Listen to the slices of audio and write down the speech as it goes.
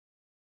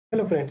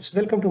Hello friends,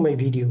 welcome to my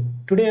video.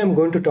 Today I am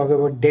going to talk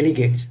about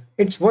delegates.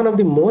 It's one of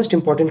the most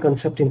important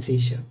concepts in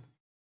C#.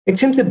 It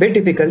seems a bit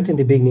difficult in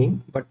the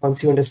beginning, but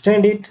once you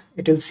understand it,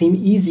 it will seem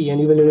easy and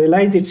you will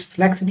realize its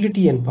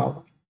flexibility and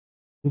power.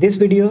 In this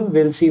video,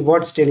 we'll see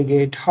what's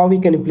delegate, how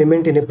we can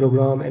implement in a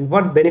program, and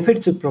what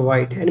benefits it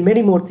provide, and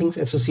many more things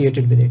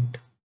associated with it.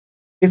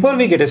 Before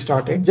we get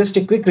started, just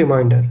a quick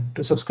reminder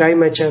to subscribe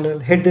my channel,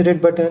 hit the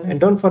red button,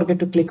 and don't forget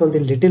to click on the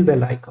little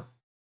bell icon.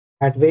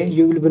 That way,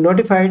 you will be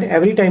notified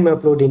every time I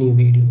upload a new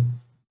video.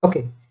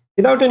 Okay,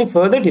 without any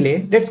further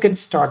delay, let's get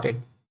started.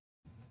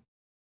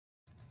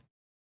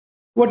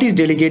 What is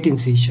delegate in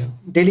C#?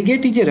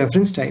 Delegate is a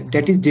reference type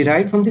that is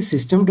derived from the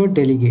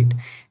system.delegate,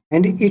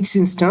 and its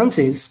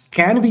instances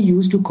can be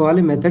used to call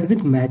a method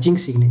with matching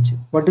signature.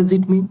 What does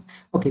it mean?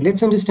 Okay,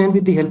 let's understand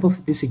with the help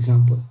of this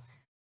example.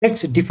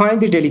 Let's define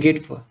the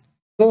delegate first.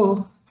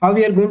 So, how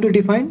we are going to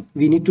define?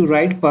 We need to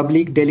write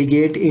public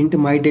delegate int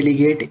my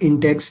delegate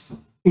int x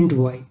int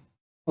y.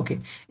 Okay,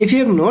 if you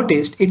have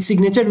noticed, its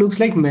signature looks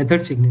like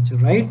method signature,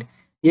 right?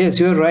 Yes,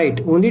 you are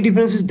right. Only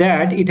difference is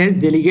that it has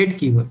delegate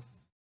keyword.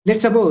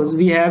 Let's suppose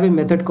we have a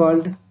method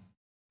called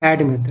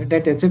add method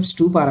that accepts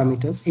two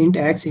parameters, int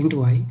x, int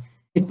y.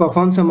 It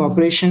performs some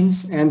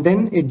operations and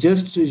then it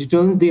just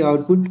returns the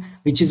output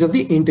which is of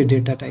the int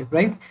data type,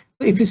 right?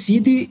 So if you see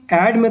the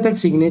add method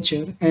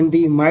signature and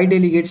the my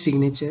delegate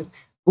signature,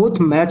 both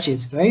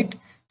matches, right?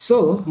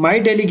 So my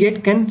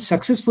delegate can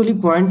successfully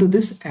point to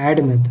this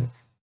add method,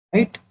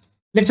 right?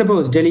 Let's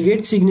suppose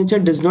delegate signature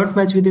does not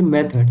match with a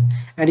method,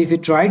 and if you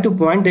try to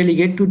point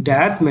delegate to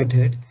that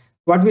method,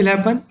 what will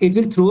happen? It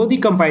will throw the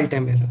compile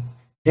time error.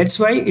 That's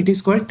why it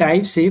is called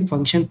type save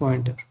function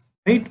pointer,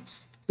 right?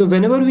 So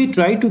whenever we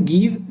try to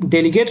give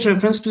delegate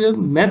reference to a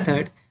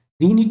method,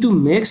 we need to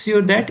make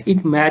sure that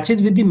it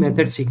matches with the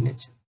method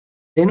signature.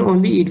 Then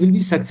only it will be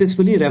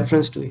successfully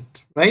referenced to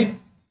it, right?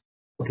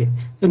 Okay,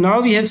 so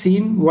now we have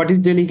seen what is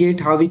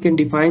delegate, how we can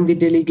define the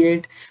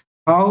delegate,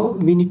 how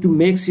we need to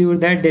make sure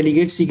that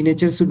delegate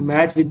signature should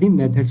match with the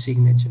method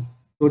signature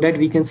so that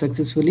we can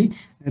successfully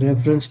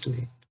reference to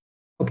it.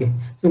 Okay,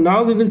 so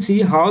now we will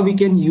see how we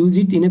can use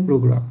it in a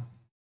program.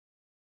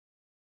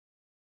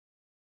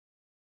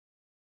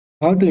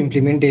 How to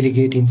implement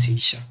delegate in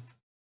C#.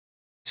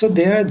 So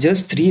there are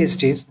just 3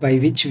 steps by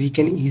which we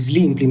can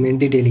easily implement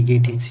the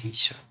delegate in C#.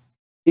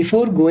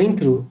 Before going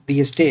through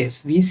the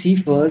steps, we see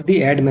first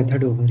the add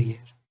method over here,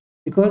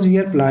 because we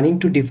are planning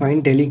to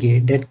define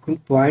delegate that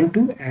could point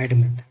to add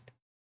method.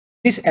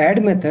 This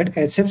add method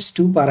accepts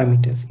two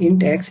parameters,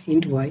 int x,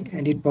 int y,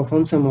 and it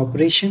performs some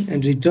operation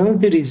and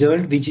returns the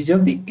result which is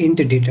of the int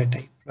data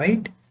type,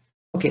 right?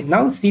 Okay,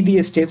 now see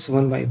the steps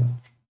one by one.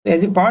 So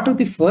as a part of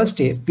the first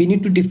step, we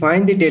need to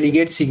define the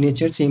delegate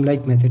signature same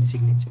like method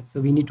signature.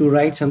 So we need to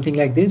write something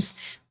like this: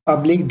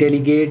 public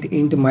delegate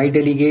int my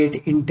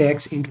delegate int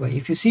x int y.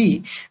 If you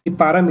see the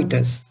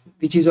parameters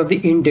which is of the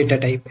int data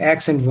type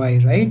x and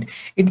y, right,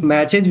 it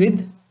matches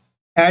with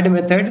add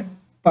method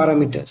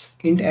parameters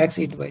int x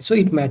int y, so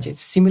it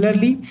matches.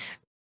 Similarly,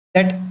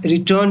 that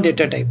return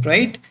data type,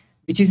 right,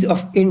 which is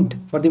of int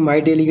for the my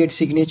delegate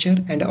signature,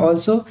 and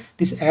also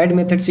this add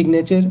method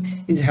signature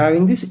is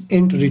having this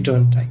int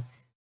return type.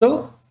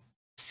 So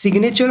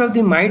signature of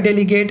the my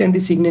delegate and the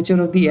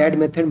signature of the add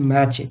method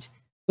matches,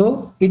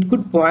 so it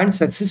could point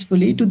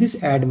successfully to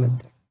this add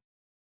method.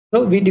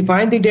 So we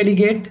define the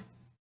delegate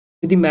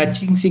with the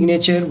matching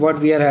signature what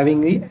we are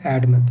having the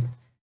add method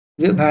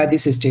via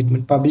this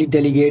statement public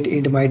delegate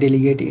int my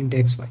delegate int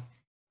xy.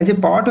 As a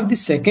part of the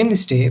second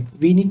step,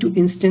 we need to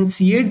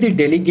instantiate the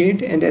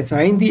delegate and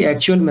assign the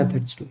actual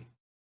methods to it.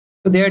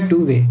 So there are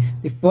two ways.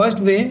 The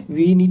first way,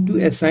 we need to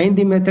assign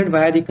the method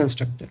via the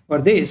constructor. For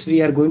this, we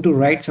are going to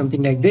write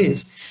something like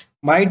this: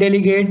 my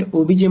delegate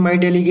obj my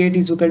delegate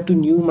is equal to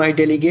new my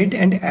delegate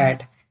and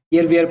add.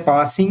 Here we are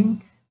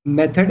passing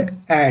method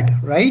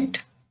add,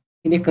 right,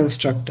 in a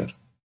constructor.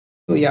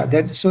 So yeah,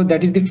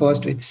 that is the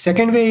first way. The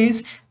second way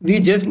is we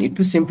just need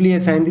to simply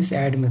assign this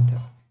add method.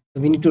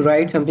 So we need to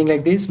write something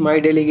like this: my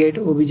delegate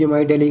obj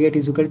my delegate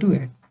is equal to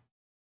add.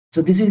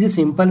 So this is a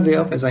simple way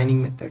of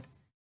assigning method.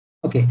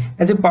 Okay,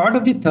 as a part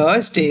of the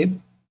third step,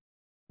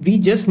 we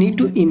just need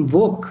to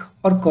invoke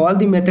or call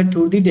the method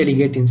through the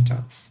delegate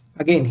instance.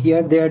 Again,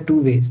 here there are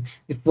two ways.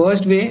 The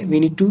first way,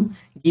 we need to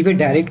give a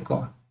direct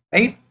call,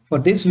 right? For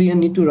this, we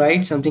need to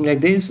write something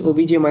like this: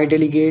 obj my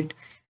delegate,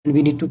 and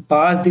we need to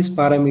pass this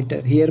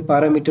parameter. Here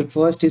parameter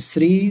first is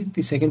 3,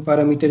 the second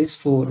parameter is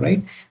 4,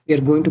 right? We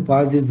are going to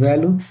pass this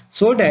value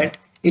so that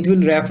it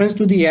will reference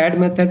to the add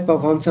method,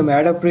 perform some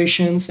add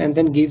operations, and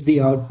then gives the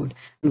output.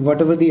 And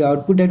whatever the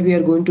output that we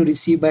are going to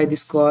receive by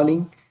this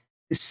calling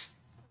this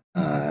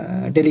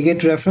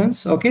delegate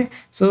reference, okay,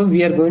 so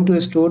we are going to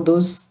store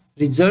those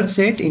result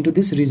set into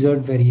this result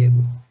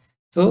variable.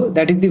 So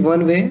that is the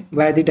one way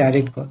via the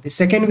direct call. The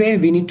second way,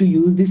 we need to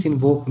use this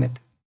invoke method.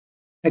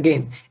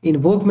 Again,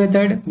 invoke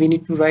method, we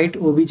need to write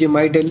obj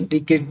my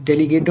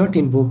delegate dot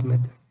invoke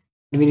method,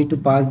 and we need to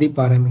pass the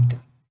parameter.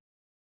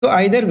 So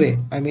either way,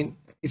 I mean,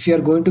 if you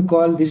are going to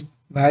call this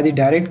via the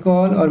direct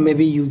call or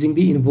maybe using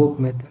the invoke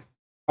method,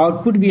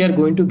 output we are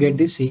going to get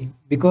the same,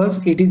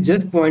 because it is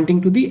just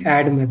pointing to the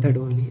add method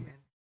only.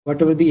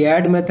 Whatever the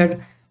add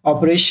method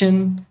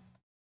operation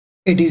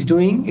it is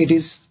doing, it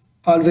is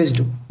always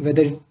do,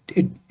 whether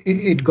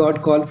it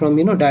got called from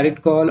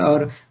direct call,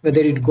 or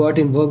whether it got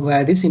invoked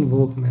via this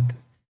invoke method.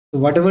 So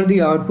whatever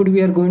the output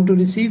we are going to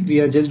receive, we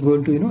are just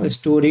going to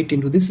store it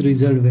into this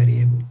result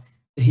variable.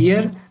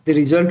 Here the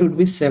result would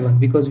be 7,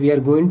 because we are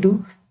going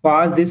to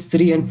pass this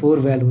 3 and 4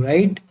 value,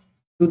 right,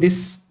 to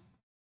this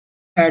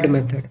add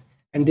method.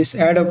 And this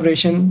add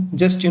operation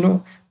just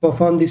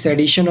perform this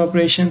addition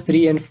operation.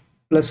 3 and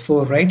plus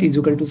 4, right, is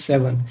equal to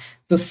 7.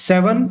 So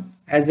 7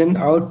 as an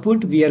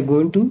output we are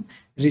going to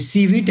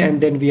receive it,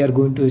 and then we are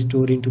going to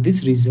store into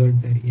this result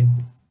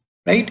variable,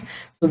 right?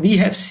 So we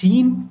have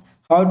seen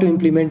how to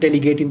implement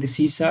delegate in the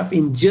C#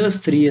 in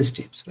just 3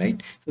 steps,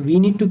 right? So we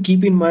need to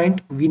keep in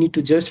mind, we need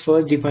to just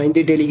first define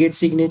the delegate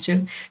signature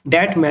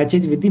that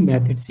matches with the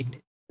method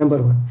signature. Number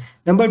 1.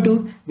 Number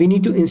 2, we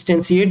need to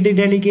instantiate the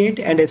delegate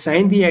and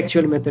assign the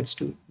actual methods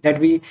to it. That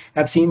we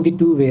have seen the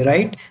 2 way,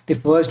 right? The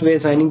first way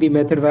assigning the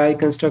method via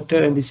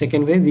constructor, and the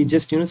second way we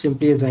just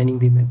simply assigning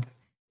the method.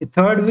 The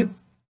third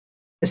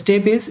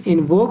step is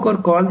invoke or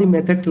call the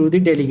method through the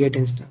delegate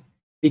instance.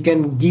 We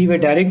can give a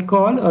direct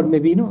call, or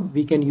maybe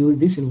we can use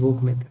this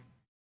invoke method.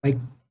 Like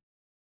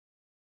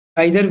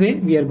either way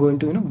we are going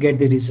to get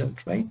the result,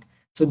 right?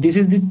 So this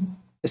is the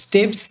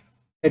steps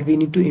that we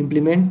need to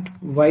implement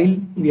while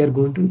we are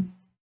going to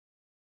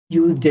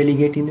use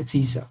delegate in the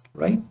C#,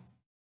 right?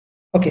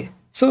 Okay,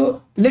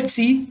 so let's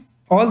see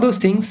all those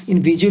things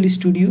in Visual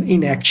Studio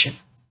in action.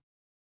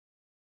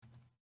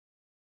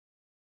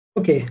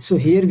 Okay, so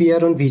here we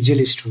are on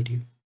Visual Studio.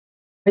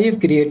 I have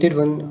created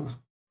one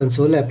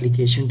console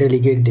application,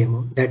 delegate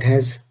demo, that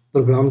has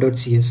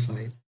program.cs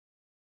file.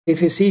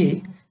 If you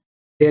see,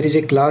 there is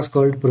a class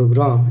called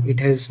program. It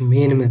has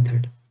main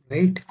method,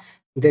 right?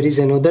 There is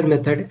another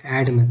method,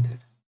 add method.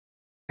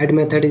 Add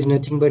method is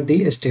nothing but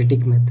the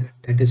static method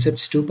that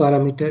accepts 2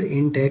 parameters,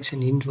 int x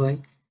and int y,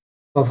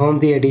 perform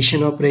the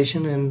addition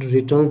operation and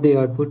returns the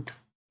output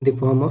in the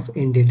form of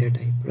int data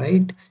type,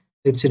 right?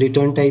 Its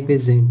return type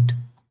is int.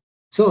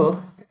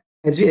 So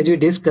as we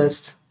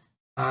discussed,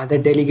 the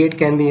delegate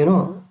can be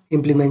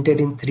implemented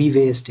in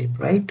 3-way step,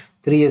 right?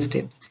 3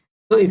 steps.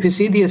 So if you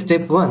see the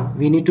step 1,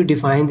 we need to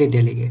define the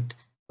delegate.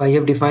 I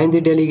have defined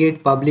the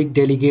delegate, public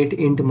delegate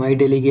int my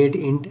delegate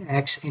int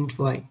x int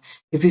y.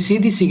 If you see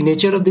the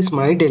signature of this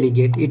my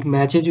delegate, it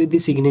matches with the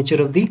signature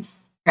of the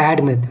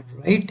add method,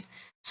 right?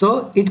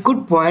 So it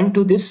could point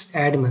to this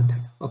add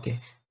method. Okay,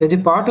 so as a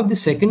part of the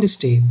second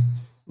step,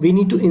 we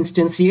need to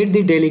instantiate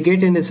the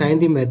delegate and assign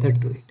the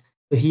method to it.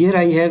 So here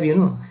I have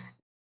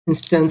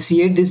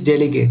instantiate this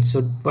delegate.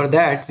 So for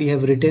that we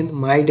have written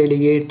my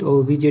delegate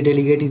obj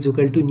delegate is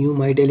equal to new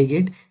my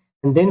delegate,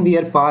 and then we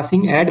are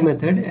passing add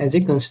method as a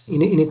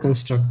in a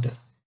constructor,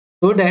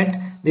 so that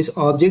this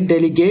object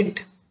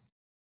delegate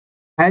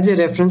has a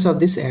reference of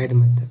this add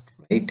method,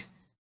 right?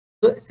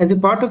 So as a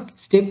part of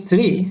step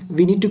 3,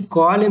 we need to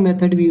call a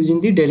method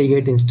using the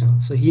delegate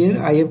instance. So here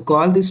I have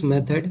called this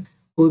method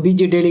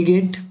obj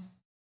delegate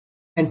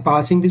and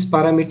passing this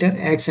parameter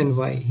x and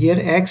y. Here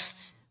x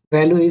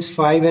value is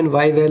 5 and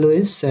y value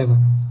is 7.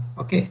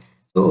 Okay,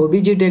 so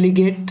obj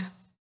delegate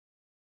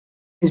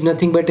is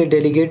nothing but a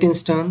delegate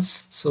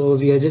instance. So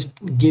we are just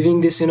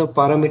giving this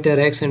parameter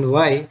x and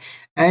y,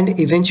 and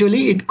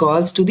eventually it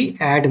calls to the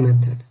add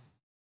method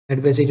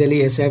that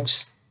basically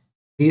accepts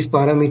these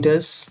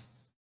parameters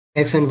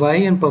x and y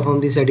and perform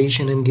this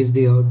addition and gives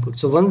the output.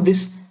 So once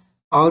this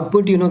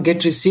output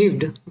get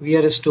received, we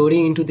are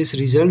storing into this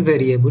result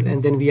variable,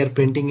 and then we are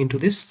printing into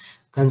this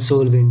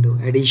console window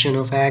addition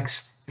of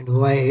x and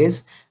y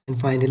is,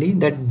 and finally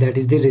that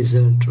is the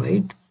result,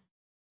 right?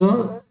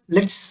 So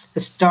let's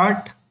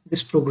start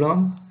this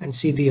program and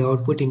see the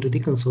output into the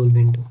console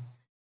window.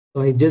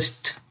 So I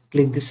just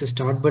click this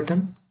start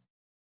button.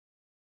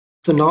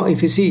 So now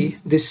if you see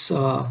this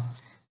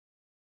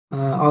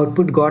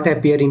output got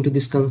appear into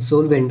this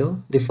console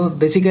window.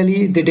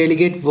 Basically the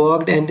delegate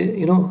worked, and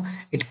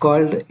it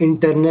called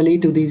internally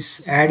to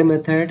this add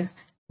method.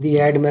 The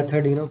add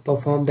method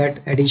perform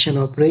that addition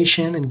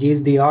operation and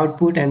gives the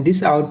output, and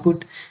this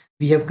output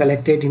we have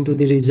collected into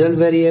the result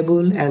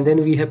variable, and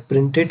then we have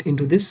printed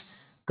into this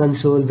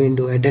console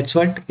window, and that's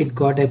what it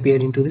got appear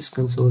into this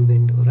console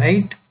window,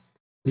 right?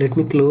 Let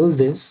me close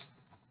this.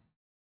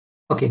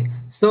 Okay,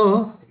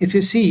 so if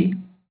you see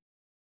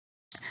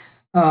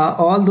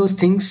all those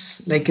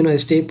things, like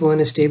step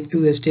 1, step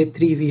 2, step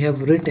 3 we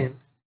have written,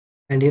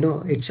 and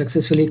it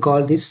successfully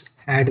called this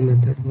add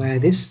method via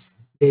this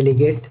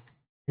delegate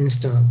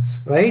instance,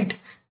 right?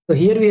 So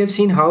here we have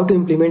seen how to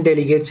implement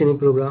delegates in a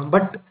program,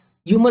 but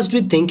you must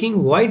be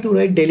thinking, why to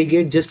write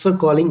delegate just for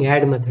calling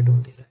add method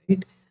only,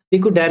 right? We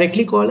could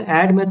directly call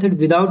add method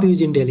without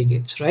using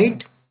delegates,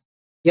 right?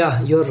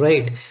 Yeah, you're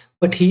right.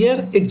 But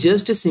here it's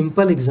just a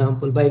simple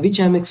example by which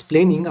I'm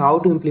explaining how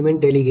to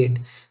implement delegate,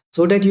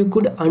 so that you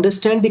could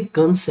understand the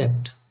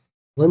concept.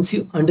 Once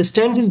you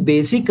understand this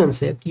basic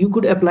concept, you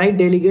could apply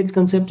delegates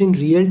concept in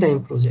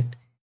real-time project.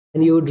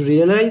 and you would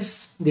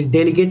realize the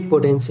delegate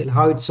potential,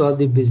 how it solves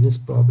the business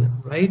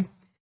problem, right?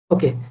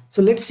 Okay,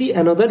 so let's see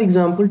another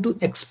example to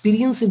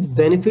experience its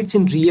benefits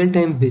in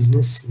real-time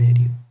business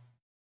scenario.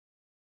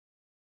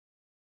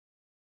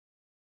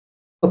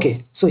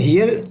 Okay, so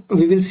here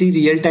we will see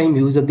real-time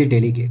use of the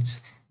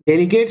delegates.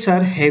 Delegates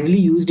are heavily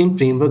used in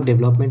framework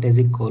development as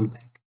a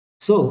callback.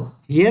 So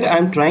here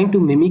I'm trying to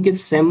mimic a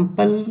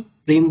sample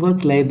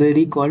framework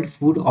library called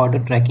food order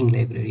tracking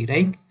library,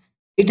 right?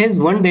 It has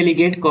one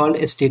delegate called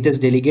a status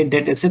delegate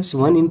that accepts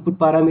one input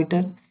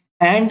parameter,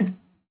 and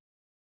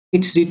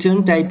its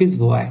return type is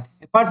void.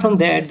 Apart from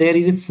that, there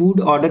is a food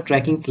order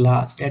tracking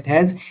class that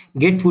has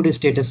get food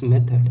status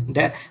method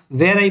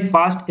where I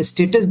passed a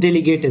status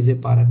delegate as a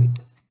parameter.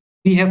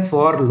 We have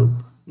for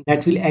loop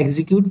that will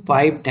execute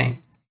 5 times.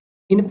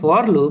 In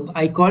for loop,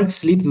 I called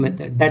sleep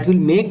method that will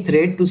make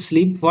thread to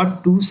sleep for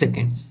 2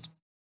 seconds.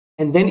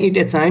 And then it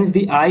assigns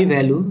the I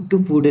value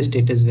to food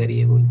status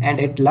variable. And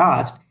at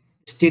last,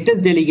 status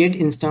delegate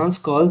instance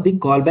calls the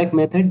callback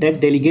method that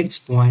delegates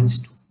points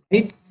to,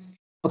 right?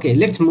 Okay,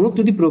 let's move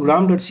to the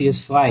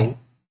program.cs file.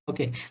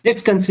 Okay,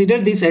 let's consider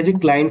this as a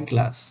client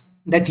class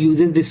that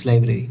uses this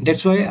library.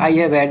 That's why I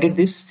have added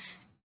this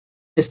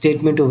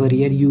statement over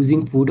here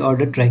using food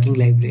order tracking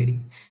library.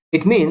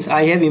 It means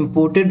I have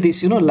imported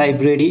this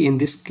library in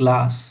this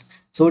class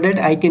so that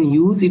I can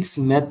use its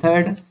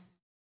method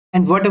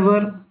and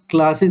whatever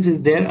classes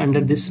is there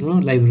under this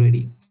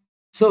library.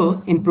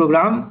 So in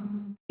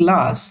program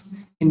class,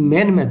 in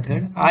main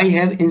method, I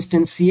have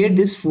instantiated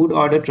this food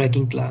order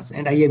tracking class,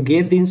 and I have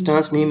gave the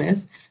instance name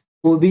as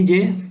obj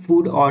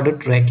food order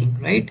tracking,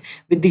 right?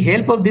 With the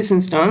help of this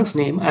instance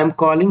name, I am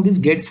calling this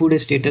get food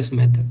status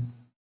method.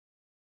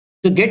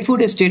 The get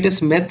food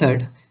status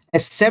method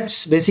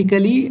accepts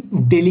basically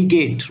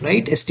delegate,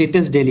 right? A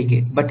status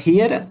delegate. But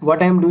here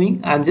what I'm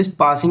doing, I'm just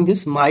passing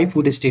this my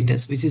food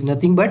status, which is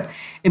nothing but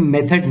a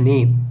method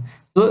name.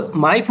 So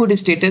my food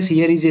status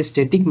here is a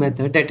static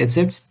method that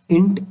accepts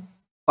int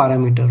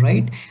parameter,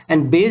 right?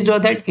 And based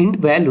on that int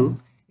value,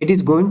 it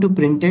is going to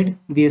printed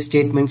the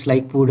statements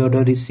like food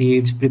order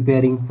received,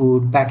 preparing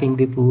food, packing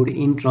the food,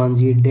 in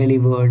transit,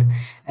 delivered,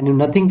 and if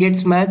nothing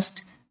gets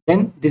matched,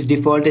 then this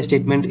default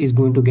statement is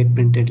going to get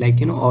printed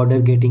like order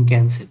getting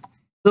cancelled.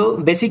 So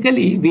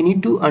basically we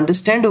need to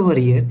understand over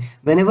here,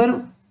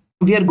 whenever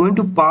we are going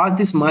to pass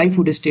this my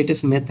food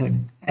status method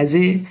as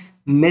a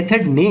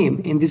method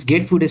name in this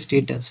get food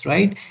status,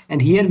 right?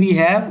 And here we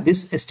have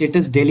this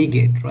status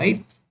delegate,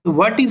 right? So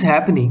what is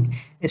happening,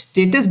 a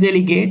status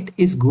delegate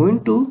is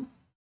going to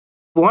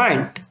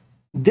point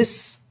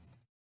this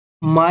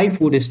my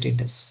food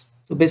status.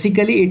 So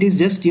basically it is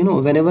just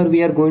whenever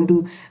we are going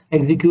to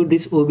execute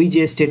this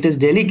obj status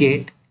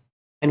delegate,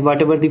 and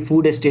whatever the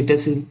food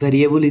status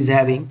variable is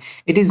having,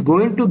 it is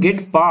going to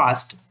get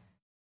passed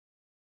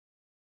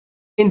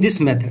in this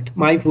method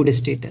my food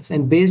status,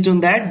 and based on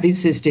that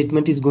this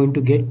statement is going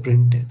to get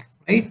printed,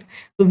 right?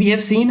 So we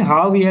have seen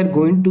how we are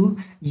going to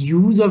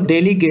use of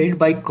delegate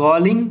by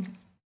calling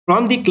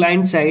from the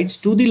client sides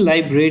to the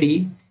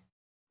library,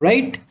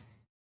 right,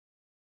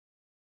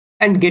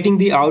 and getting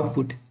the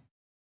output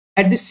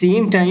at the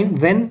same time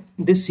when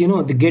this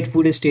the get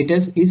food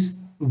status is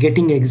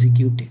getting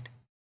executed.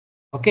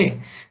 Okay,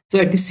 so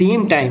at the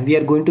same time we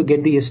are going to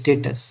get the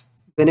status.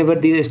 Whenever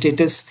the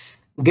status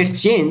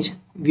gets changed,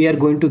 we are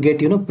going to get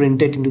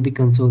printed into the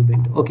console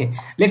window. Okay,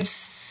 let's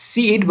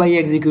see it by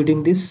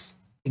executing this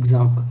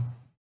example.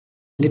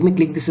 Let me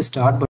click this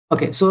start button.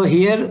 Okay, so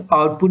here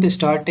output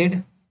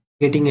started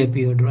getting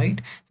appeared,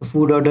 right? So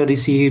food order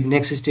received,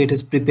 next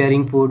status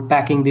preparing food,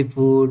 packing the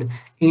food,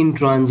 in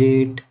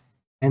transit,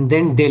 and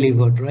then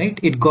delivered, right?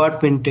 It got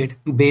printed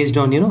based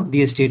on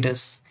the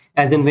status,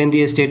 as then when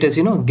the status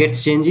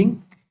gets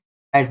changing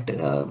at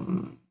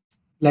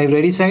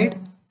library side,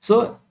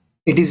 so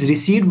it is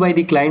received by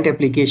the client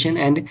application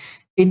and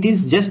it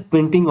is just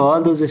printing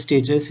all those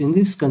status in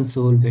this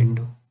console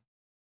window.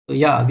 So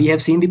yeah, we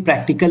have seen the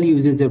practical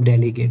uses of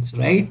delegates,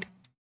 right?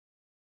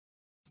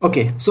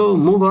 Okay, so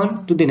move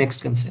on to the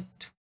next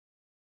concept.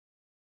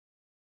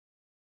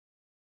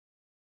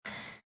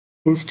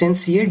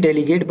 Instantiate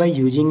delegate by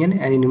using an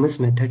anonymous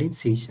method in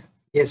C#.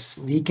 Yes,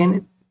 we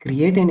can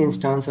create an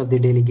instance of the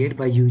delegate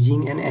by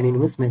using an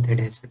anonymous method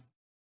as well.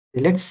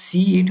 Let's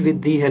see it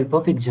with the help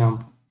of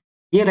example.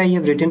 Here I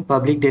have written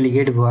public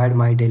delegate void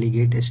my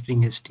delegate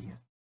string str.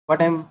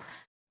 What I'm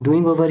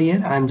doing over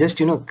here, I'm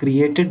just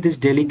created this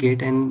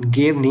delegate and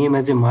gave name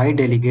as a my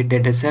delegate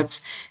that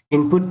accepts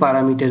input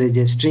parameter as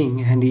a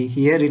string, and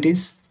here it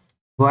is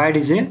void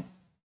is a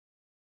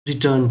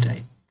return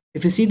type.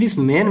 If you see this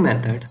main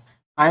method,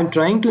 I am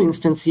trying to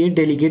instantiate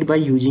delegate by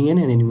using an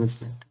anonymous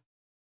method.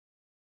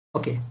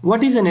 Okay,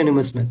 what is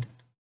anonymous method?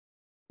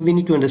 We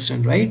need to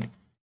understand, right?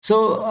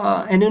 So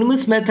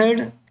anonymous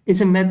method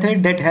is a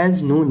method that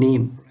has no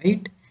name,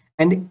 right?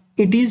 And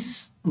it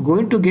is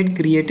going to get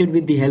created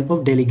with the help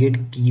of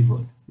delegate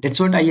keyword. That's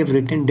what I have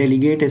written,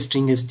 delegate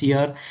string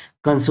str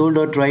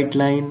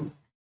console.writeLine.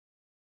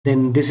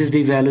 Then this is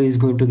the value is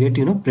going to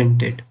get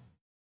printed.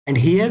 And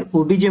here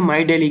obj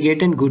my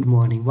delegate and good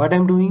morning. What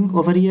I'm doing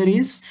over here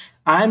is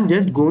I'm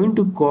just going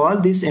to call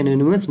this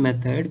anonymous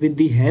method with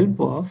the help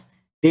of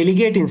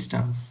delegate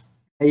instance.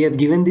 I have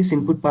given this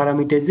input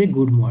parameter as a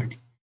good morning.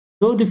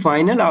 So the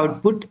final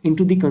output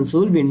into the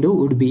console window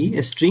would be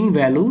a string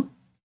value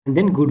and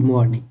then good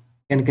morning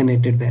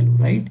concatenated value,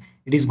 right?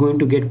 It is going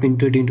to get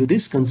printed into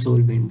this console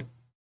window.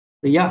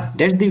 So yeah,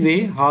 that's the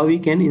way how we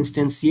can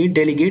instantiate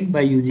delegate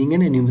by using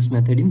an anonymous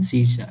method in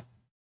C#.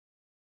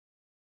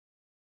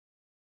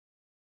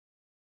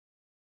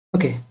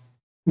 Okay,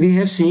 we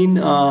have seen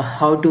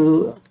how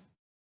to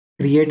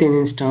create an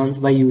instance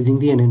by using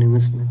the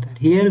anonymous method.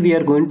 Here we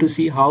are going to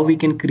see how we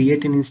can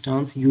create an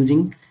instance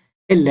using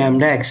a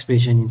lambda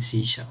expression in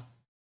C#.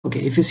 Okay,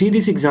 if you see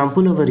this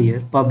example over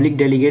here, public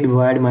delegate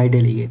void my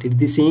delegate, it's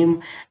the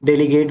same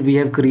delegate we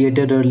have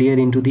created earlier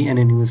into the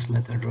anonymous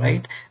method,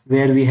 right?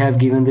 Where we have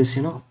given this,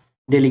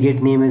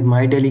 delegate name as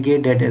my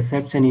delegate that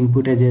accepts an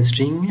input as a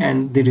string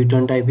and the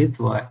return type is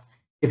void.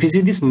 If you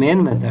see this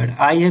main method,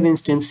 I have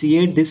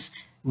instantiated this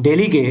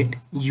delegate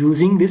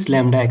using this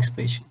lambda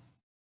expression.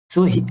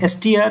 So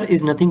str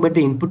is nothing but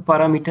the input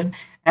parameter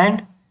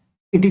and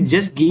it is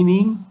just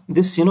giving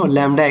this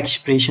lambda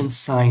expression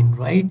sign,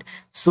 right?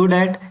 So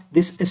that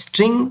this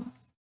string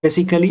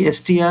basically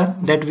str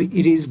that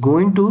it is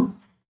going to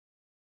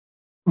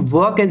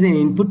work as an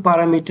input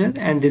parameter,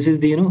 and this is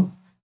the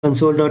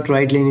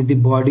console.writeLine is the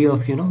body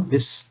of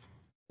this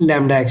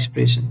lambda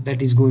expression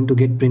that is going to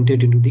get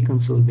printed into the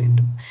console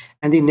window.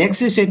 And the next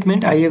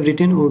statement I have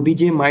written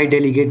obj my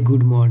delegate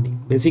good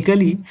morning.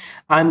 Basically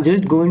I'm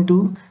just going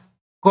to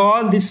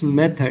call this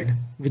method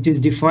which is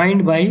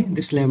defined by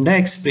this lambda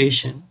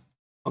expression,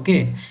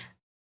 okay,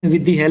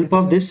 with the help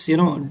of this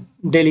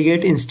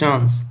delegate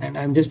instance, and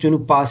I'm just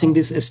passing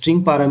this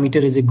string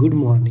parameter as a good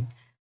morning,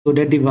 so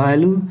that the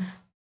value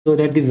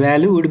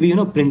would be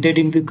printed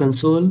into the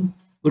console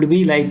would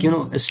be like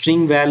a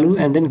string value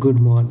and then good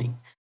morning.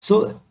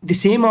 So the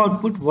same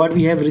output what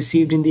we have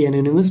received in the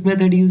anonymous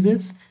method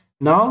uses,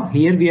 now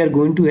here we are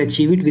going to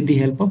achieve it with the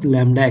help of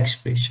lambda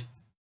expression.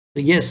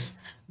 So yes,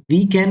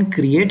 we can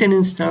create an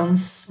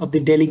instance of the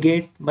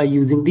delegate by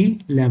using the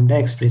lambda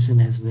expression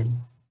as well.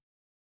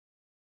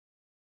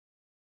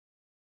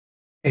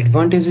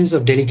 Advantages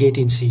of delegate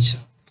in C#.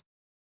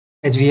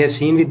 As we have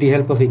seen with the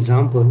help of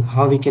example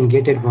how we can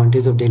get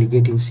advantage of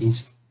delegate in C#.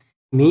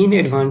 Main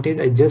advantage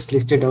I just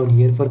listed down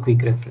here for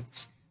quick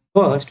reference.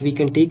 First, we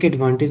can take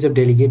advantage of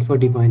delegate for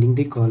defining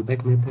the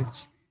callback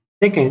methods.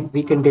 Second,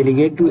 we can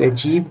delegate to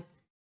achieve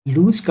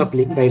loose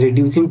coupling by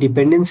reducing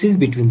dependencies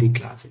between the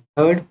classes.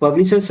 Third,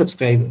 publisher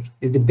subscriber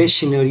is the best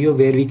scenario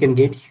where we can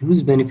get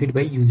huge benefit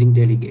by using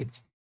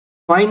delegates.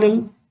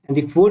 Final and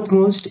the fourth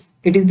most,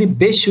 it is the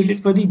best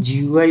suited for the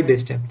GUI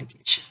based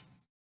application.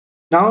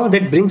 Now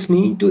that brings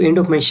me to end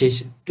of my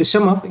session. To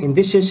sum up, in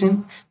this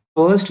session,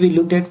 first we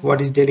looked at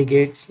what is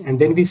delegates, and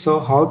then we saw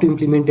how to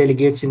implement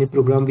delegates in a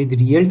program with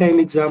real-time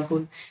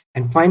example,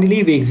 and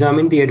finally we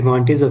examined the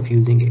advantage of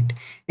using it.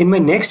 In my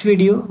next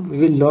video, we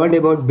will learn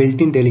about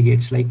built-in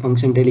delegates like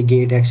function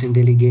delegate, action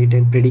delegate,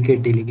 and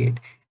predicate delegate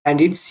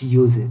and its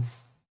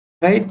uses.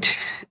 Right?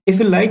 If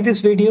you like this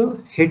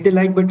video, hit the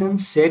like button,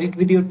 share it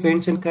with your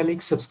friends and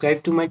colleagues,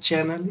 subscribe to my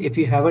channel if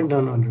you haven't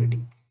done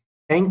already.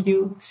 Thank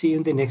you. See you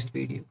in the next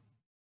video.